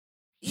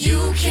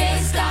You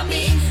can't stop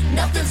me,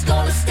 nothing's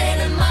gonna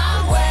stand in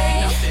my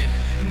way.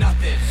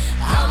 Nothing.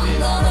 I'm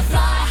gonna fly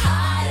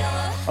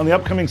higher. On the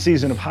upcoming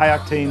season of High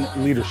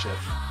Octane Leadership,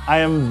 I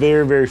am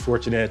very, very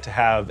fortunate to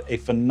have a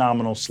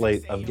phenomenal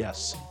slate of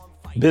guests.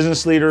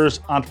 Business leaders,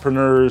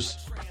 entrepreneurs,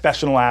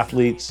 professional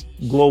athletes,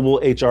 global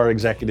HR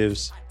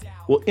executives.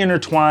 We'll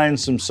intertwine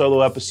some solo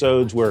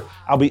episodes where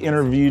I'll be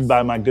interviewed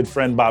by my good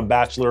friend Bob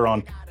Batchelor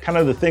on kind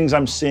of the things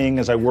I'm seeing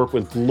as I work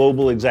with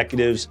global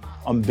executives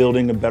on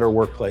building a better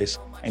workplace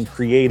and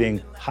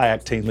creating high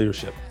octane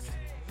leadership.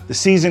 The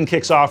season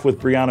kicks off with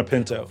Brianna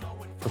Pinto,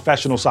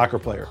 professional soccer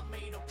player,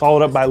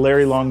 followed up by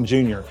Larry Long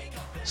Jr.,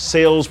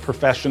 sales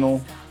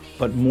professional,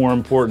 but more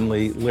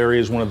importantly, Larry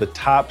is one of the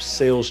top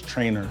sales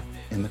trainer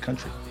in the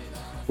country.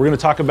 We're gonna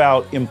talk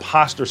about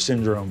imposter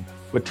syndrome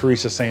with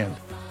Teresa Sand,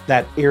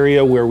 that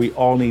area where we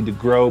all need to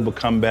grow,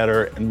 become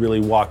better, and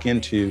really walk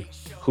into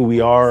who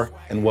we are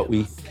and what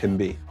we can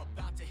be.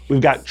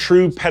 We've got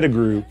True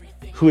Pettigrew,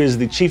 who is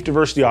the Chief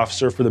Diversity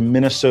Officer for the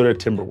Minnesota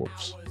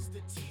Timberwolves.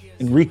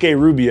 Enrique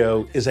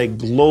Rubio is a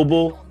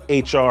global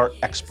HR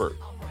expert,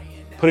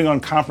 putting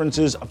on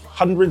conferences of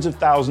hundreds of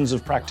thousands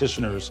of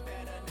practitioners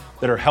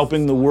that are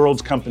helping the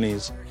world's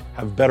companies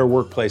have better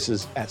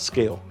workplaces at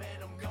scale.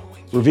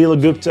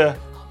 Ravila Gupta,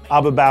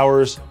 Abba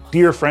Bowers,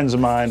 dear friends of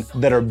mine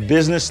that are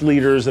business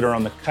leaders that are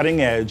on the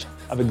cutting edge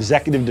of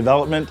executive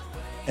development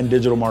and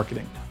digital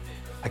marketing.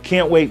 I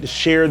can't wait to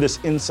share this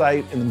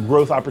insight and the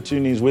growth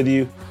opportunities with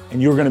you,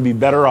 and you're gonna be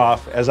better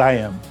off, as I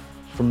am,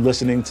 from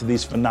listening to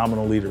these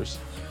phenomenal leaders.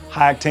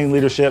 High Octane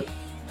Leadership,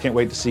 can't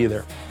wait to see you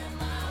there.